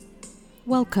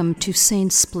Welcome to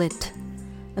Sane Split,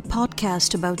 a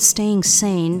podcast about staying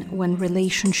sane when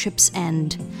relationships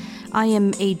end. I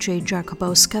am AJ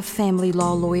Jakubowska, family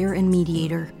law lawyer and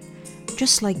mediator.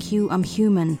 Just like you, I'm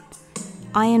human.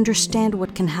 I understand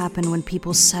what can happen when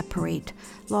people separate.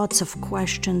 Lots of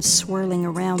questions swirling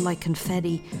around like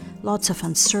confetti, lots of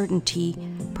uncertainty,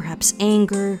 perhaps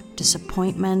anger,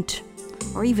 disappointment,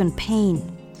 or even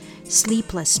pain.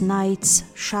 Sleepless nights,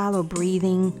 shallow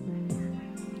breathing.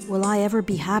 Will I ever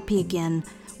be happy again?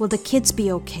 Will the kids be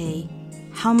okay?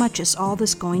 How much is all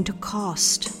this going to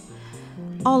cost?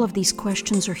 All of these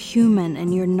questions are human,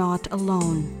 and you're not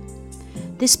alone.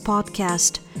 This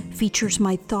podcast features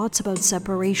my thoughts about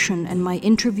separation and my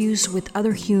interviews with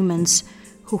other humans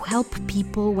who help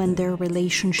people when their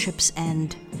relationships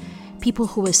end. People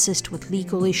who assist with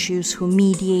legal issues, who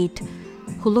mediate,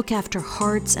 who look after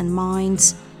hearts and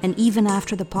minds, and even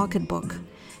after the pocketbook.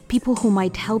 People who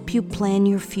might help you plan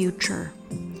your future.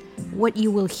 What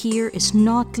you will hear is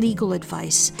not legal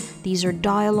advice. These are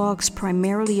dialogues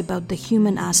primarily about the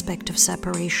human aspect of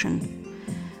separation.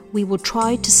 We will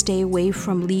try to stay away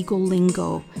from legal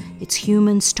lingo. It's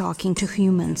humans talking to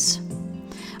humans.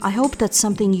 I hope that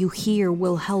something you hear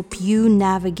will help you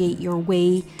navigate your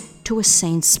way to a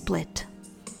sane split.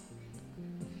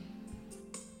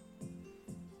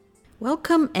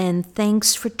 Welcome and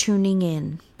thanks for tuning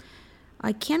in.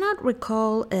 I cannot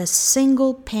recall a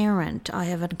single parent I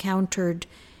have encountered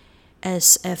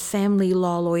as a family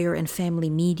law lawyer and family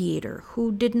mediator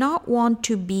who did not want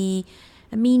to be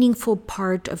a meaningful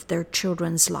part of their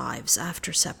children's lives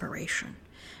after separation.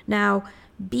 Now,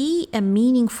 be a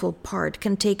meaningful part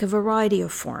can take a variety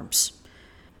of forms.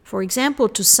 For example,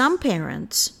 to some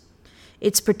parents,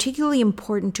 it's particularly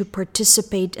important to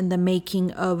participate in the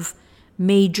making of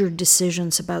major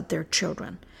decisions about their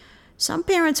children. Some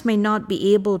parents may not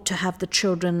be able to have the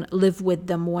children live with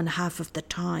them one half of the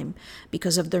time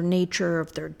because of their nature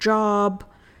of their job,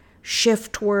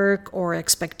 shift work, or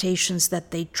expectations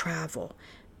that they travel.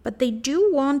 But they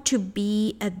do want to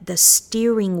be at the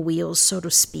steering wheel, so to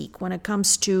speak, when it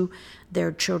comes to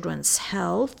their children's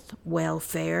health,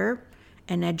 welfare,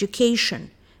 and education,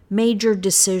 major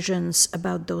decisions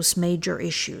about those major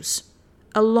issues,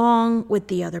 along with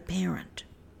the other parent.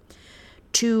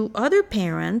 To other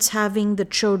parents, having the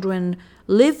children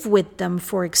live with them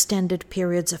for extended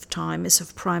periods of time is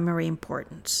of primary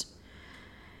importance.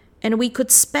 And we could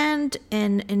spend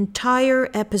an entire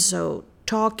episode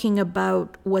talking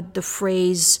about what the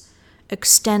phrase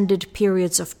extended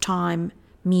periods of time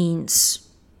means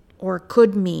or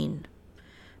could mean.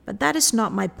 But that is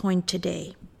not my point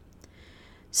today.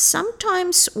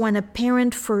 Sometimes when a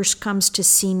parent first comes to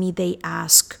see me, they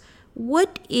ask,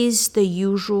 what is the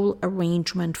usual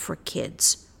arrangement for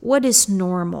kids? What is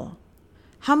normal?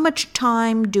 How much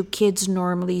time do kids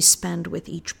normally spend with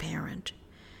each parent?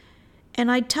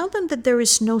 And I tell them that there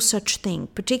is no such thing,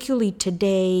 particularly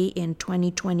today in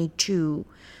 2022,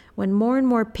 when more and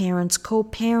more parents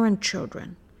co-parent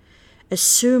children,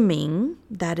 assuming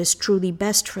that is truly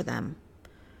best for them,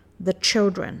 the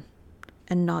children,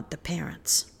 and not the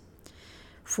parents.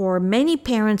 For many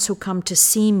parents who come to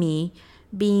see me,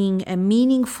 being a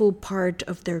meaningful part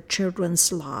of their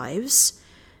children's lives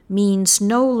means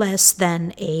no less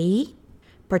than A,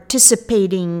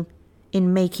 participating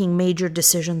in making major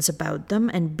decisions about them,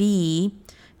 and B,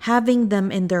 having them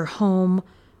in their home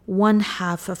one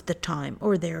half of the time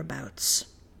or thereabouts.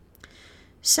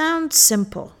 Sounds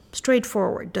simple,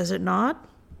 straightforward, does it not?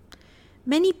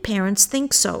 Many parents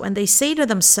think so, and they say to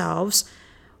themselves,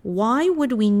 why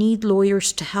would we need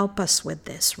lawyers to help us with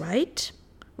this, right?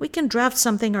 We can draft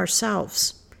something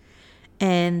ourselves.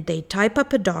 And they type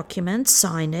up a document,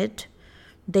 sign it.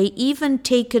 They even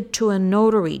take it to a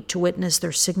notary to witness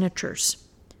their signatures.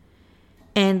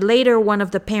 And later one of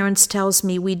the parents tells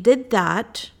me, we did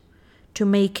that to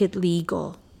make it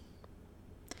legal.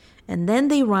 And then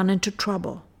they run into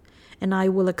trouble. And I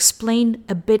will explain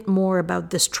a bit more about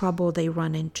this trouble they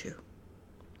run into.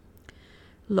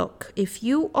 Look, if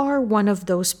you are one of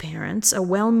those parents, a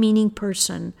well-meaning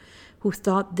person who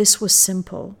thought this was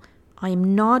simple, I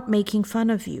am not making fun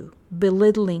of you,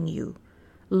 belittling you,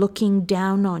 looking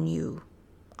down on you.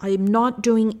 I am not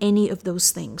doing any of those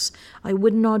things. I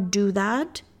would not do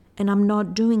that, and I'm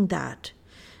not doing that.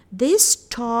 This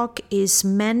talk is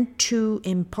meant to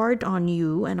impart on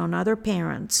you and on other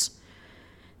parents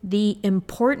the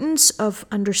importance of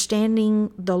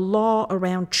understanding the law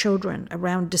around children,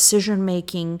 around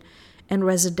decision-making, and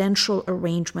residential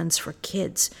arrangements for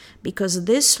kids, because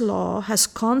this law has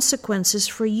consequences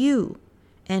for you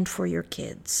and for your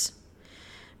kids.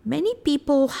 Many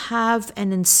people have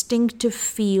an instinctive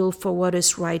feel for what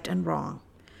is right and wrong.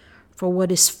 for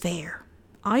what is fair.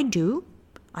 I do.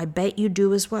 I bet you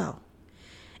do as well.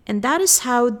 And that is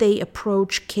how they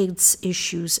approach kids'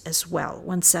 issues as well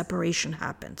when separation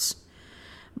happens.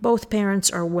 Both parents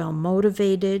are well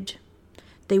motivated.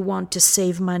 They want to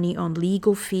save money on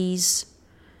legal fees.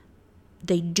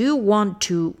 They do want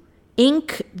to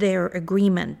ink their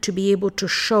agreement to be able to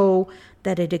show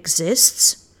that it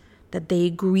exists, that they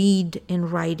agreed in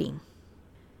writing.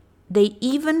 They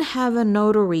even have a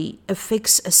notary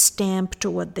affix a stamp to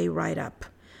what they write up,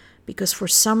 because for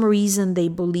some reason they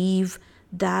believe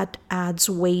that adds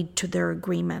weight to their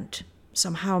agreement,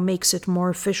 somehow makes it more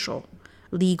official,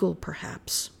 legal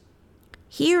perhaps.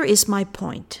 Here is my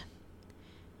point.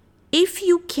 If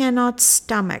you cannot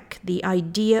stomach the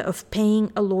idea of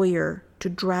paying a lawyer to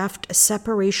draft a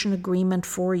separation agreement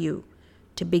for you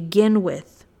to begin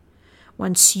with,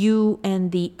 once you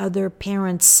and the other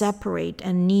parent separate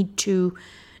and need to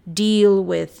deal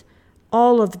with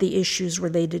all of the issues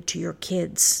related to your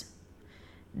kids,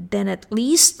 then at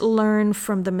least learn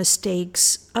from the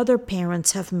mistakes other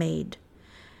parents have made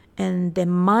and the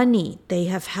money they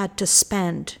have had to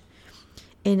spend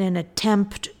in an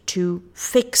attempt to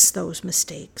fix those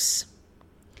mistakes.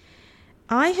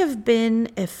 I have been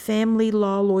a family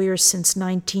law lawyer since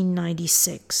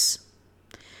 1996,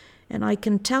 and I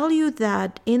can tell you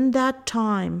that in that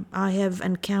time I have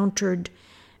encountered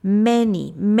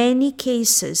many, many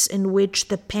cases in which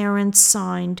the parents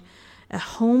signed a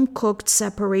home-cooked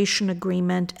separation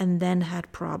agreement and then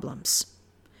had problems.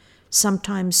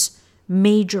 Sometimes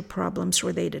major problems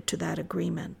related to that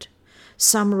agreement.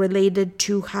 Some related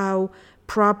to how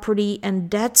property and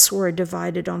debts were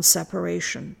divided on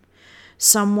separation.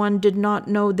 Someone did not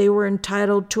know they were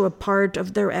entitled to a part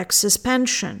of their ex's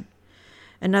pension.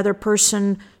 Another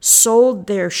person sold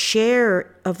their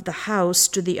share of the house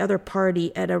to the other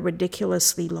party at a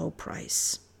ridiculously low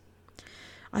price.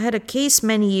 I had a case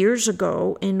many years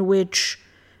ago in which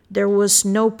there was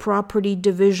no property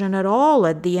division at all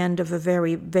at the end of a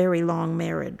very, very long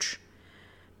marriage,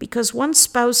 because one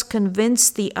spouse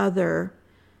convinced the other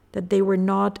that they were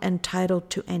not entitled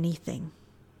to anything.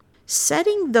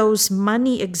 Setting those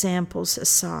money examples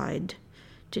aside,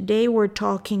 today we're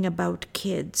talking about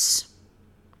kids.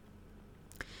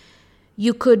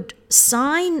 You could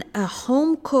sign a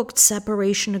home-cooked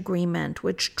separation agreement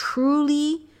which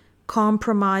truly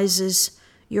compromises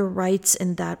your rights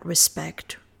in that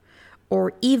respect,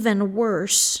 or even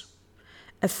worse,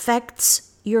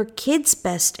 affects your kids'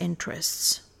 best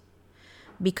interests,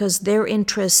 because their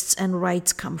interests and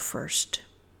rights come first.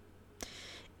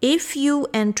 If you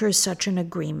enter such an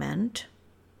agreement,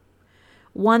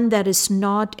 one that is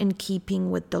not in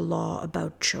keeping with the law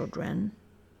about children,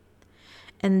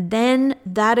 and then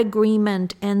that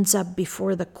agreement ends up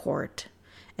before the court,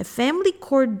 a family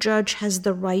court judge has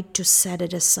the right to set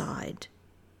it aside.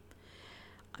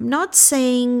 I'm not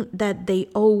saying that they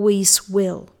always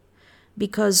will,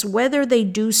 because whether they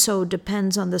do so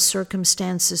depends on the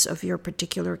circumstances of your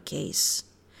particular case.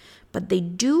 But they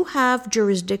do have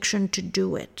jurisdiction to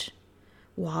do it.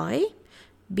 Why?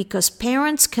 Because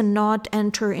parents cannot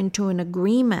enter into an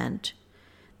agreement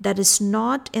that is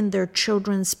not in their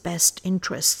children's best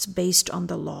interests based on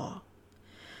the law.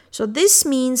 So this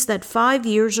means that 5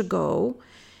 years ago,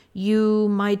 you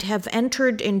might have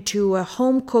entered into a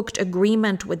home-cooked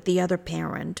agreement with the other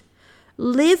parent,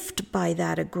 lived by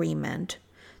that agreement,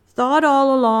 thought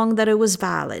all along that it was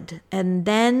valid, and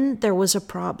then there was a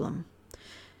problem.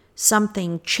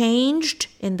 Something changed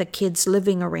in the kids'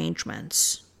 living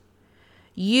arrangements.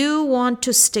 You want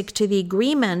to stick to the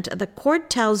agreement, and the court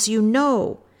tells you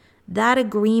no, that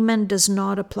agreement does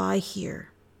not apply here.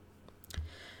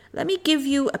 Let me give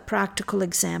you a practical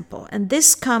example, and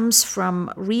this comes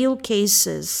from real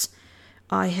cases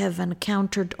I have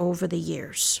encountered over the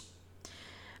years.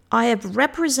 I have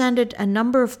represented a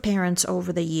number of parents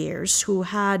over the years who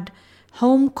had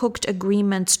home-cooked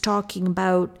agreements talking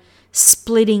about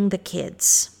splitting the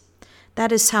kids.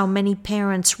 That is how many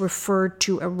parents refer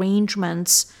to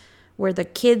arrangements where the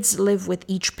kids live with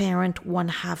each parent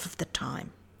 1/2 of the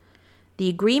time. The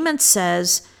agreement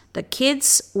says the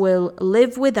kids will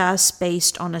live with us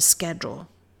based on a schedule.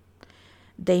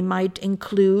 They might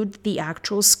include the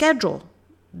actual schedule,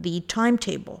 the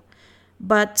timetable,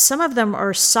 but some of them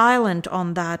are silent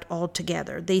on that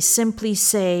altogether. They simply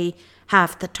say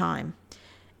half the time.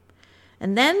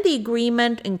 And then the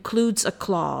agreement includes a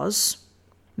clause,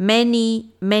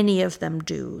 many of them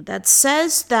do, that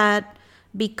says that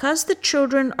because the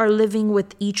children are living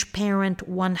with each parent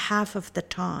 1/2 of the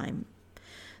time,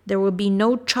 there will be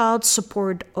no child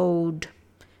support owed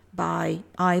by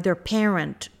either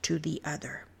parent to the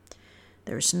other.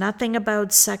 There's nothing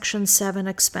about Section 7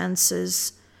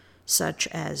 expenses, such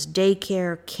as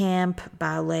daycare, camp,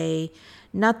 ballet,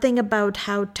 nothing about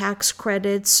how tax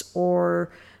credits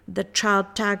or the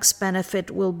child tax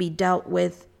benefit will be dealt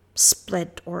with,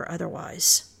 split or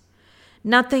otherwise.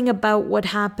 Nothing about what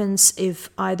happens if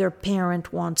either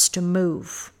parent wants to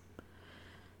move.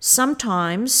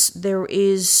 Sometimes there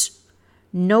is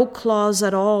no clause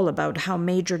at all about how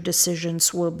major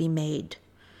decisions will be made,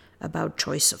 about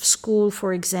choice of school,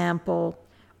 for example,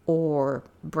 or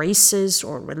braces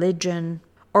or religion,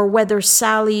 or whether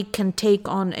Sally can take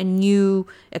on a new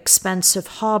expensive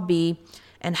hobby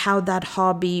and how that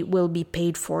hobby will be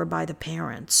paid for by the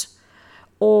parents,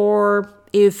 or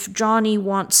if Johnny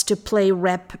wants to play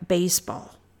rep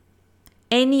baseball.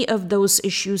 Any of those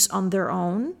issues on their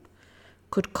own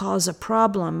could cause a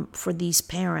problem for these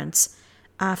parents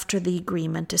after the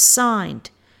agreement is signed.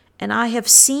 And I have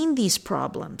seen these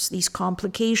problems, these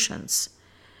complications.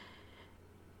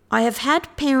 I have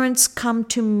had parents come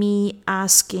to me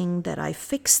asking that I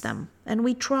fix them, and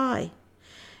we try.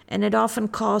 And it often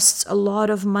costs a lot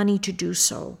of money to do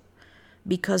so,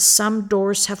 because some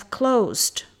doors have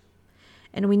closed,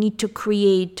 and we need to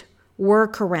create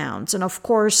workarounds, and of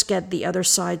course get the other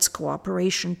side's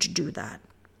cooperation to do that.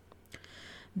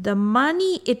 The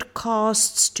money it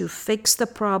costs to fix the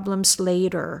problems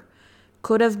later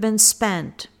could have been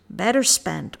better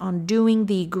spent, on doing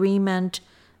the agreement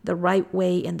the right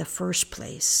way in the first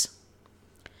place.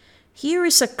 Here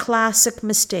is a classic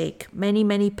mistake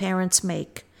many parents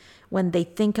make when they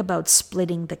think about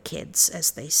splitting the kids,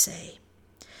 as they say.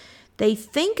 They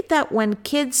think that when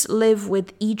kids live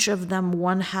with each of them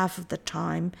one half of the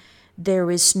time, there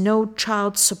is no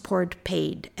child support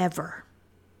paid ever.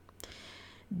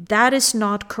 That is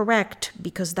not correct,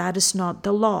 because that is not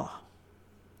the law.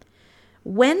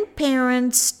 When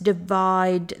parents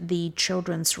divide the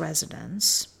children's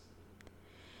residence,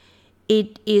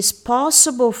 it is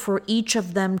possible for each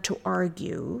of them to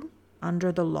argue,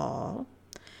 under the law,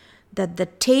 that the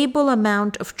table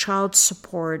amount of child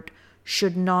support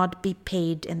should not be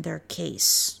paid in their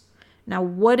case. Now,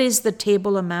 what is the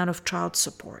table amount of child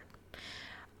support?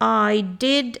 I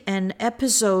did an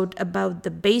episode about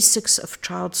the basics of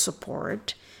child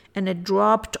support, and it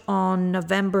dropped on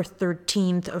November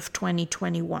 13th of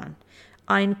 2021.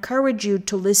 I encourage you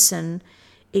to listen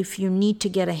if you need to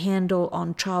get a handle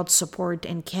on child support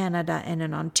in Canada and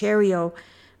in Ontario,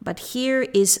 but here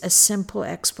is a simple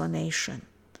explanation.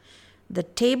 The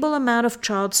table amount of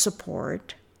child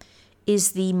support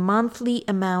is the monthly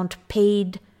amount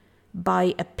paid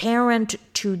by a parent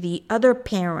to the other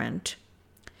parent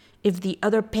if the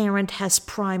other parent has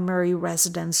primary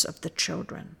residence of the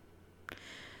children.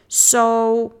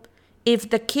 So if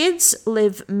the kids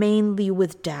live mainly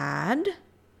with dad,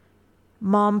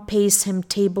 mom pays him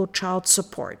table child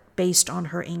support based on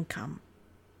her income.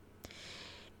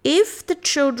 If the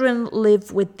children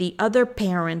live with the other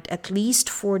parent at least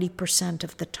 40%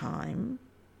 of the time,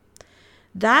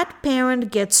 that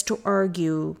parent gets to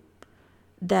argue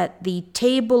that the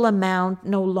table amount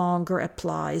no longer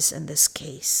applies in this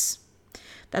case,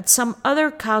 that some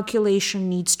other calculation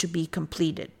needs to be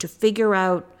completed to figure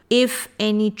out if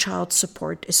any child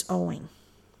support is owing.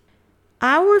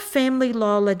 Our family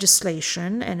law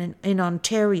legislation, and in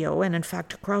Ontario, and in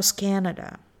fact across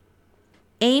Canada,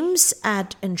 aims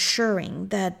at ensuring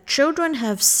that children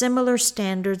have similar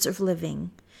standards of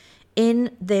living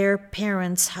in their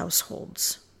parents'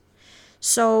 households.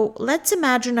 So let's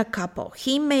imagine a couple.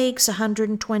 He makes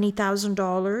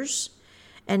 $120,000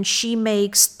 and she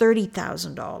makes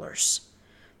 $30,000.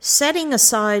 Setting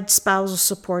aside spousal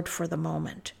support for the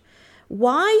moment,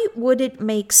 why would it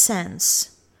make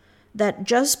sense that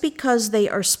just because they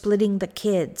are splitting the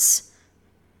kids,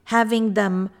 having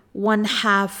them one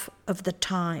half of the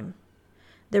time,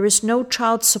 there is no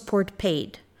child support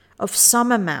paid of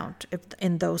some amount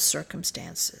in those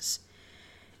circumstances?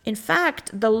 In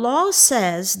fact, the law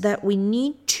says that we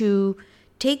need to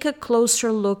take a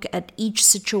closer look at each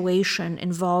situation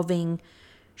involving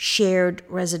shared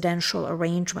residential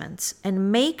arrangements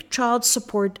and make child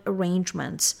support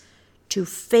arrangements to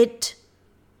fit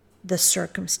the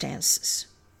circumstances.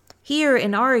 Here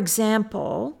in our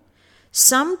example,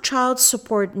 some child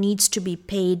support needs to be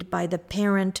paid by the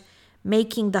parent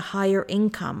making the higher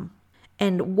income,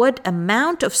 and what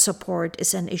amount of support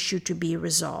is an issue to be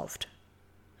resolved.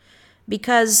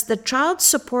 Because the child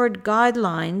support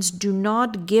guidelines do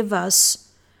not give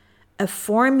us a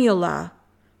formula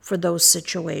for those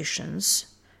situations,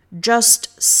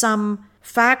 just some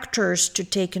factors to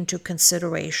take into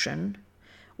consideration.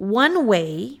 One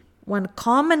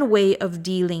common way of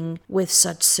dealing with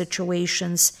such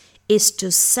situations is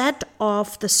to set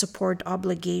off the support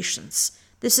obligations.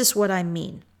 This is what I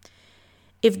mean.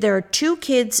 If there are 2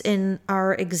 kids in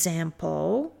our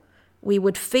example, we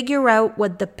would figure out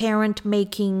what the parent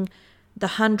making the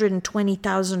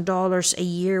 $120,000 a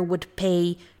year would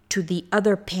pay to the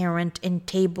other parent in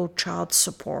table child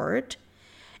support.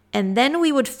 And then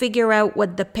we would figure out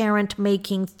what the parent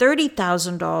making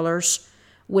 $30,000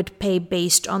 would pay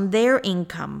based on their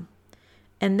income.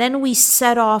 And then we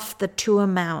set off the 2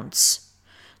 amounts.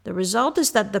 The result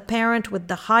is that the parent with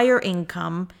the higher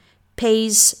income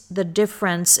pays the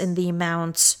difference in the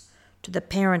amounts to the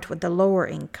parent with the lower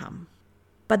income.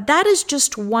 But that is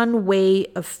just one way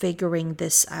of figuring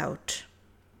this out.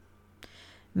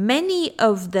 Many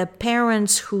of the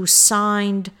parents who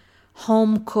signed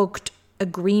home-cooked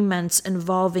agreements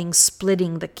involving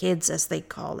splitting the kids, as they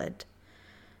call it,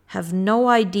 have no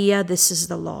idea this is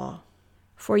the law.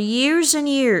 For years and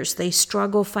years, they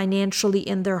struggle financially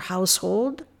in their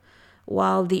household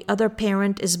while the other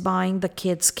parent is buying the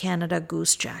kids Canada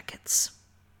Goose jackets.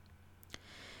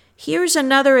 Here's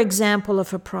another example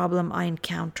of a problem I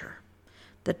encounter: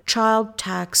 the child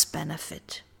tax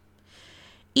benefit.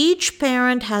 Each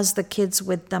parent has the kids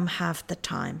with them half the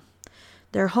time.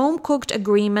 Their home-cooked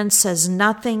agreement says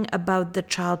nothing about the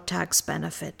child tax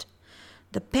benefit.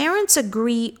 The parents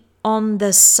agree on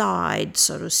the side,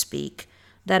 so to speak,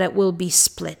 that it will be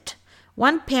split.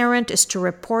 One parent is to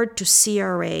report to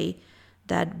CRA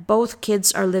that both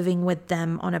kids are living with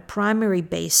them on a primary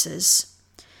basis.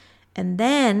 And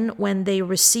then when they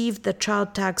receive the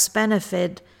child tax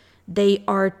benefit, they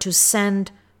are to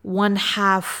send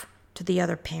 1/2 to the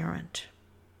other parent.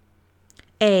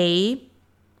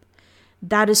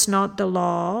 That is not the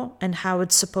law and how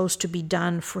it's supposed to be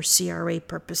done for CRA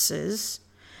purposes.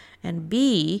 And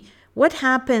B, what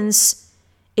happens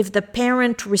if the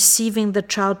parent receiving the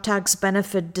child tax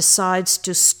benefit decides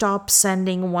to stop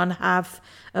sending 1/2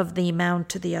 of the amount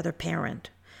to the other parent?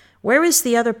 Where is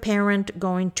the other parent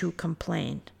going to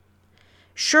complain?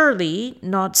 Surely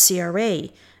not CRA,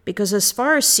 because as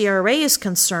far as CRA is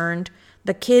concerned,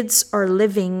 the kids are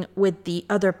living with the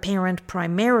other parent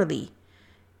primarily,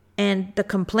 and the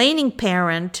complaining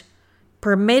parent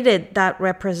permitted that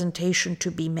representation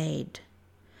to be made.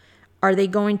 Are they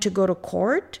going to go to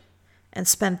court and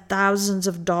spend thousands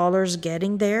of dollars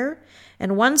getting there?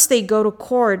 And once they go to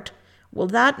court, will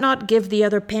that not give the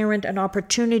other parent an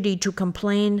opportunity to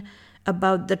complain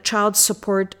about the child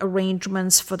support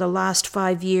arrangements for the last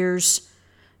 5 years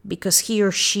because he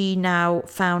or she now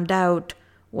found out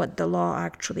what the law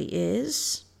actually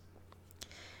is?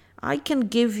 I can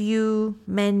give you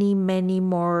many, many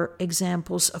more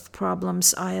examples of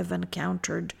problems I have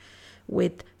encountered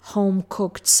with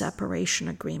home-cooked separation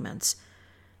agreements,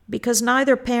 because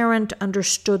neither parent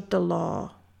understood the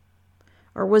law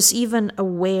or was even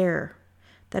aware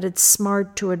that it's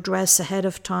smart to address ahead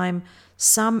of time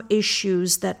some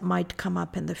issues that might come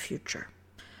up in the future.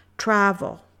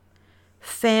 Travel,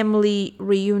 family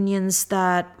reunions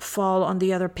that fall on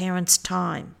the other parent's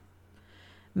time,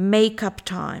 makeup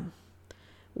time.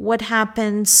 What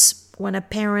happens when a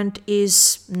parent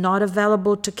is not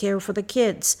available to care for the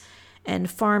kids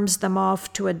and farms them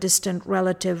off to a distant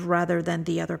relative rather than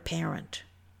the other parent?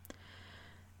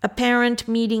 A parent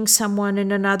meeting someone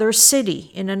in another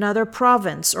city, in another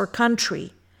province or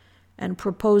country, and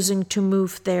proposing to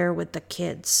move there with the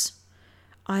kids.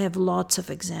 I have lots of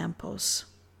examples.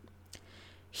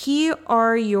 Here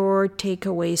are your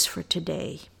takeaways for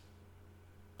today.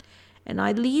 And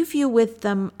I leave you with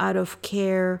them out of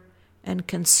care and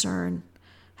concern,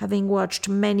 having watched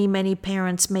many, many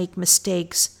parents make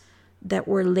mistakes that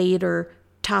were later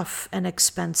tough and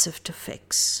expensive to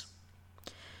fix.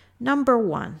 Number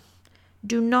 1,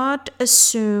 do not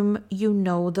assume you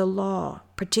know the law,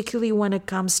 particularly when it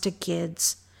comes to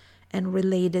kids and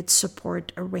related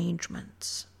support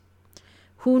arrangements.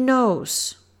 Who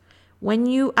knows? When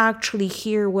you actually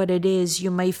hear what it is, you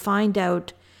may find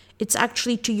out it's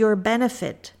actually to your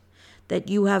benefit, that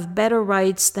you have better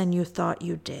rights than you thought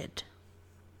you did.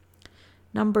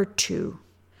 Number 2,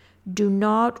 do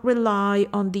not rely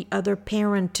on the other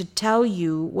parent to tell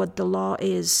you what the law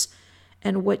is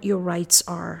and what your rights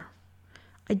are.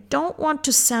 I don't want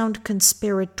to sound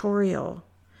conspiratorial.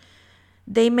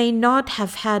 They may not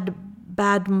have had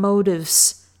bad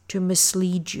motives to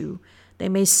mislead you. They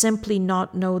may simply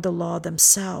not know the law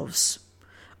themselves.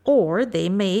 Or they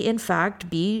may, in fact,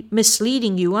 be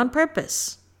misleading you on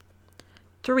purpose.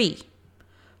 3,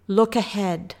 look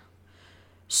ahead.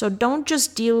 So don't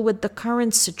just deal with the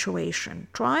current situation.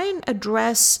 Try and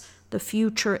address the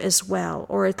future as well,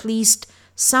 or at least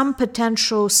some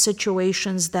potential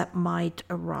situations that might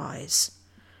arise.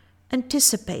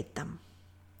 anticipate them.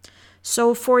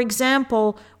 So, for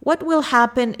example, what will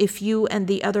happen if you and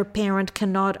the other parent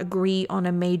cannot agree on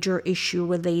a major issue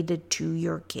related to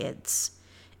your kids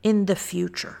in the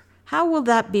future? How will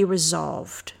that be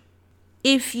resolved?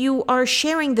 If you are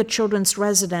sharing the children's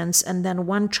residence and then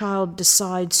one child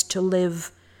decides to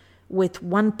live with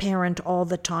one parent all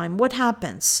the time, what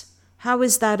happens? How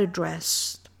is that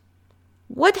addressed?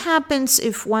 What happens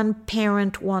if one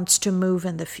parent wants to move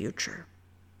in the future?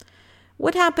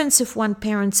 What happens if one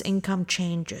parent's income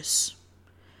changes?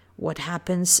 What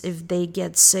happens if they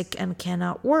get sick and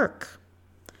cannot work?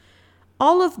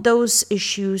 All of those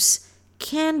issues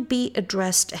can be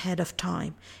addressed ahead of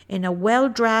time in a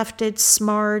well-drafted,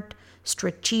 smart,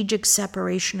 strategic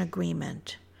separation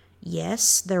agreement.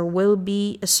 Yes, there will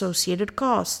be associated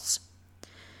costs,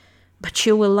 but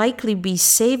you will likely be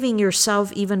saving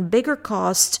yourself even bigger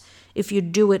costs if you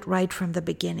do it right from the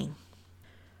beginning.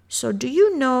 So do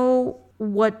you know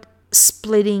what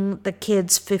splitting the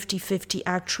kids 50-50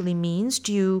 actually means?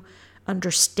 Do you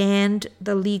understand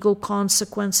the legal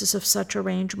consequences of such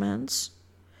arrangements?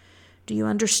 Do you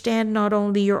understand not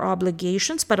only your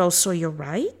obligations, but also your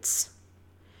rights?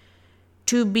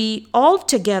 To be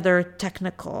altogether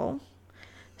technical,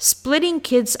 splitting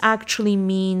kids actually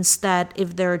means that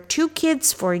if there are 2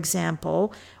 kids, for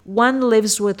example, one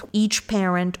lives with each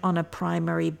parent on a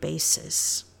primary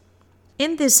basis.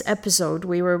 In this episode,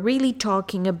 we were really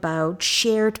talking about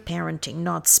shared parenting,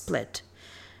 not split.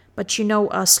 But you know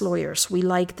us lawyers, we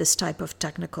like this type of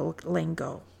technical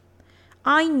lingo.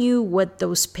 I knew what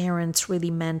those parents really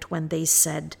meant when they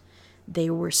said they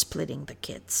were splitting the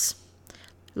kids.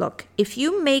 Look, if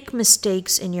you make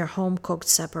mistakes in your home-cooked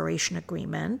separation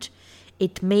agreement,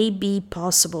 it may be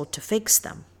possible to fix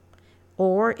them,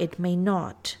 or it may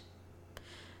not.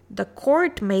 The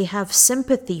court may have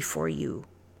sympathy for you.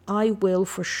 I will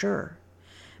for sure.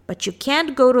 But you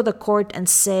can't go to the court and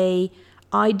say,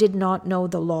 I did not know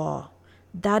the law.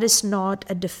 That is not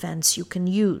a defense you can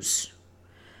use.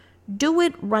 Do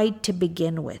it right to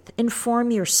begin with.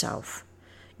 Inform yourself.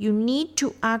 You need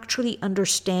to actually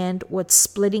understand what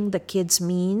splitting the kids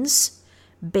means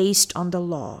based on the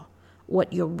law,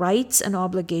 what your rights and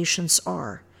obligations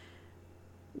are,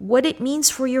 what it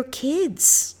means for your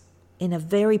kids in a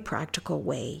very practical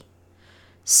way.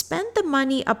 Spend the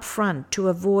money up front to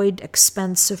avoid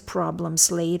expensive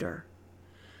problems later,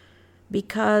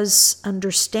 because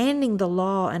understanding the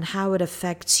law and how it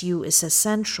affects you is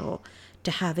essential to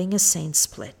having a sane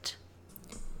split.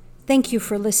 Thank you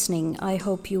for listening. I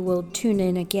hope you will tune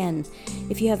in again.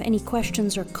 If you have any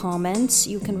questions or comments,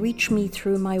 you can reach me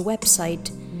through my website,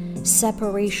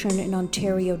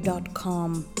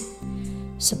 separationinontario.com.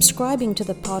 Subscribing to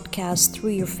the podcast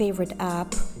through your favorite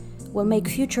app will make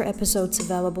future episodes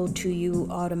available to you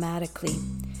automatically.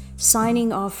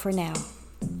 Signing off for now.